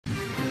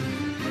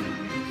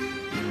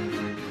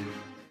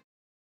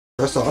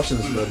Press the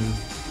options button.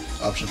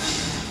 Option.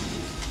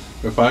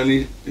 We're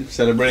finally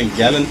celebrating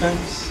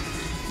Galentine's.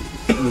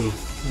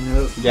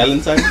 Yep.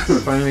 Galentine's? We're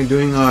finally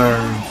doing our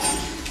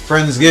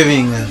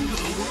Friendsgiving.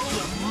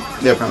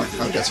 Yeah, apparently.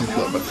 I've got some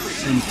flow, but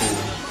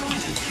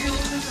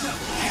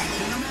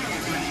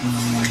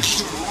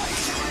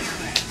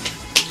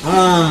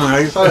Oh my,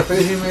 you saw the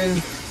face he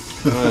made?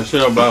 I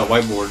should have brought a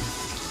whiteboard.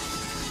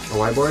 A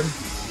whiteboard?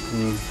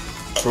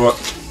 For what?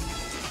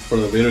 For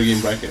the video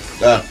game bracket.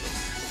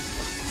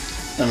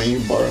 I mean, you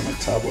can borrow my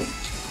tablet.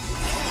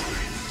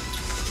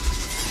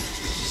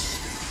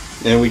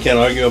 And we can't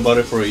argue about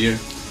it for a year.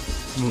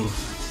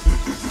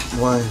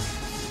 Why?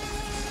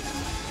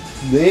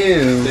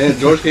 Damn. Damn,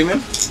 George came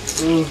in?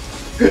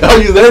 Are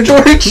you there,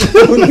 George?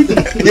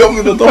 He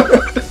opened the door.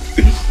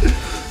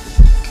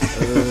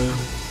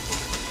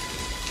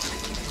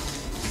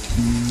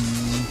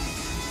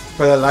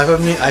 For the life of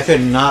me, I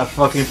could not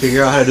fucking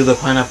figure out how to do the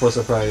pineapple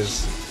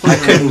surprise. I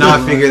could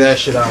not figure that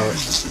shit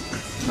out.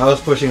 I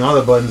was pushing all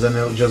the buttons and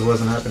it just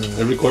wasn't happening.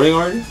 The recording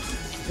already?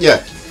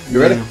 Yeah.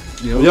 You ready?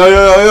 Yo.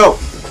 Yo.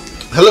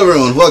 Hello,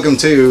 everyone. Welcome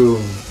to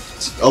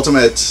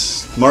Ultimate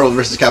Marvel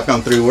vs.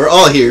 Capcom 3. We're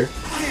all here.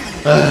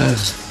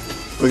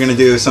 We're gonna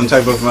do some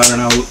type of, I don't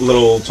know,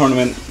 little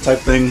tournament type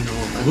thing.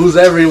 Who's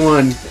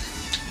everyone?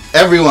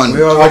 Everyone.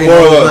 We already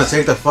know who's gonna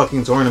take the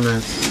fucking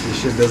tournament. This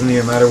shit doesn't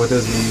even matter what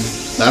this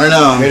means. I don't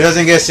know. It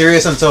doesn't get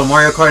serious until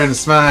Mario Kart and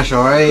Smash,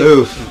 alright?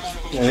 Oof.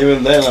 And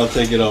even then, I'll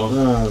take it all.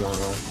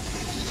 Oh,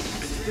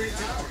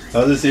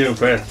 How's this even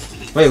fair?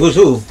 wait, who's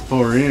who?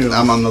 For real.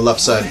 I'm on the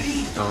left side.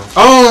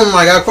 Oh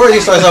my god, of course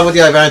he starts off with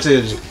the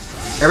advantage.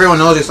 Everyone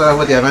knows he starts off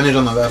with the advantage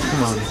on the left.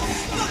 Come on.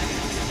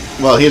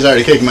 Well, he's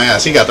already kicking my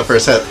ass. He got the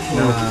first hit.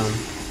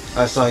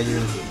 I saw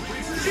you.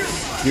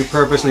 You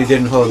purposely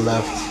didn't hold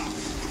left.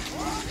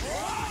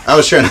 I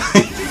was trying to...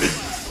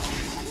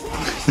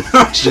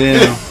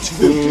 Damn.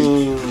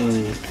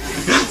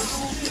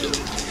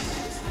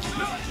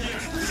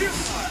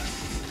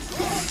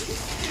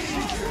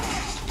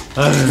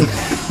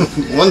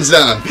 One's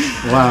down.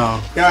 Wow.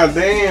 God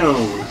damn.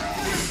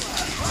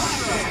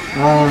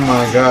 Oh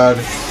my god.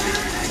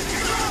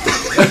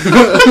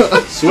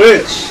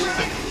 Switch.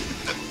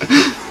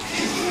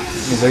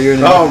 Is that your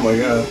name? Oh my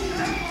god.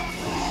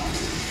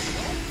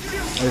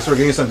 I guess we're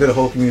getting some good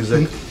Hulk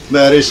music.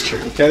 That is true.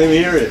 Can't even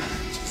hear it.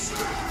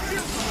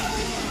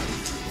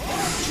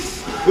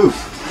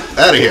 Oof.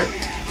 Out of here.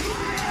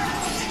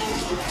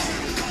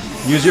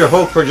 Use your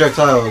Hulk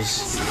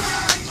projectiles.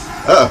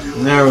 Uh-oh.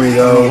 There we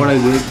Oh, go. what I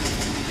did.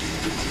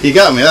 He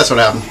got me. That's what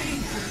happened.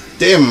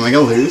 Damn, am I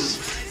gonna lose?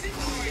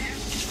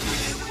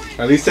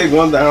 At least take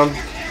one down.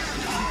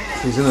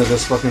 He's gonna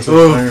just fucking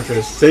switch Iron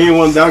Fist. Taking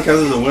one down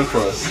counts as a win for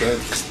us, right?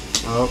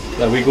 Oh.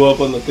 That we go up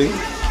on the thing.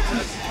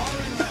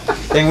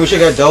 I think we should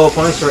get double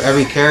points for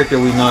every character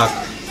we knock.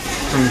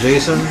 From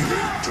Jason.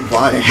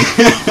 Why?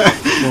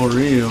 For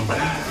real.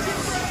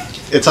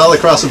 It's all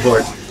across the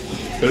board.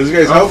 But this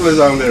guy's helpless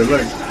down there,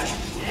 look.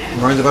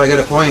 Martin's about to get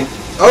a point.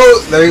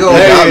 Oh, there you go.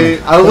 Hey,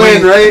 I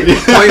win, right?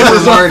 Point for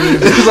Martin.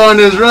 This is on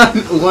his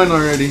run. Won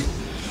already.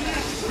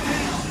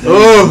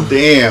 Oh,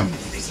 damn.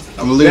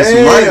 I'm gonna lose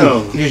to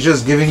Martin. He's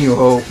just giving you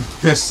hope.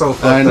 It's so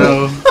fucked I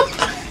know.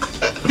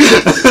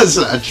 That's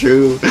not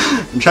true.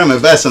 I'm trying my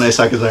best and I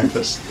suck his Iron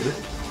Fist.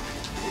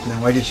 Then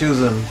why'd you choose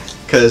him?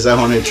 Because I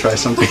wanted to try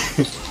something.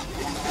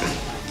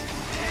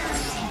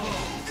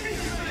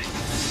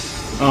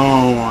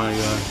 Oh my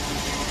god.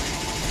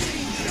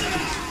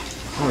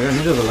 Oh yeah,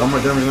 he does a lot more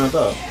damage than I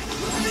thought.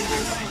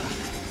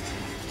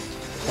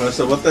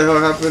 So what the hell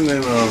happened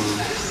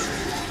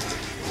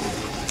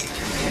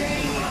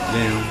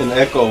in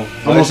Echo?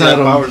 Almost had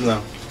him. powers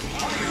now.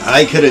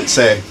 I couldn't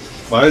say.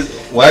 Why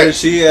is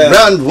she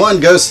Round one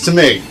goes to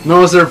me.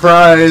 No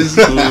surprise.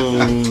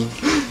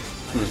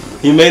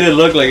 He made it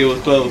look like it was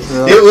close.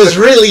 It was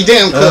really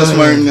damn close,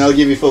 Martin. I'll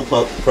give you full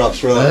props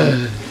for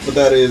that. But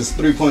that is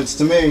 3 points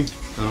to me.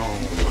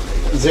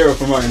 Oh. 0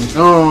 for Martin.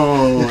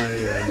 Oh my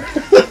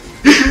god.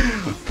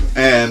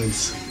 And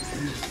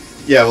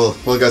yeah,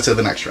 we'll go to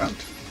the next round.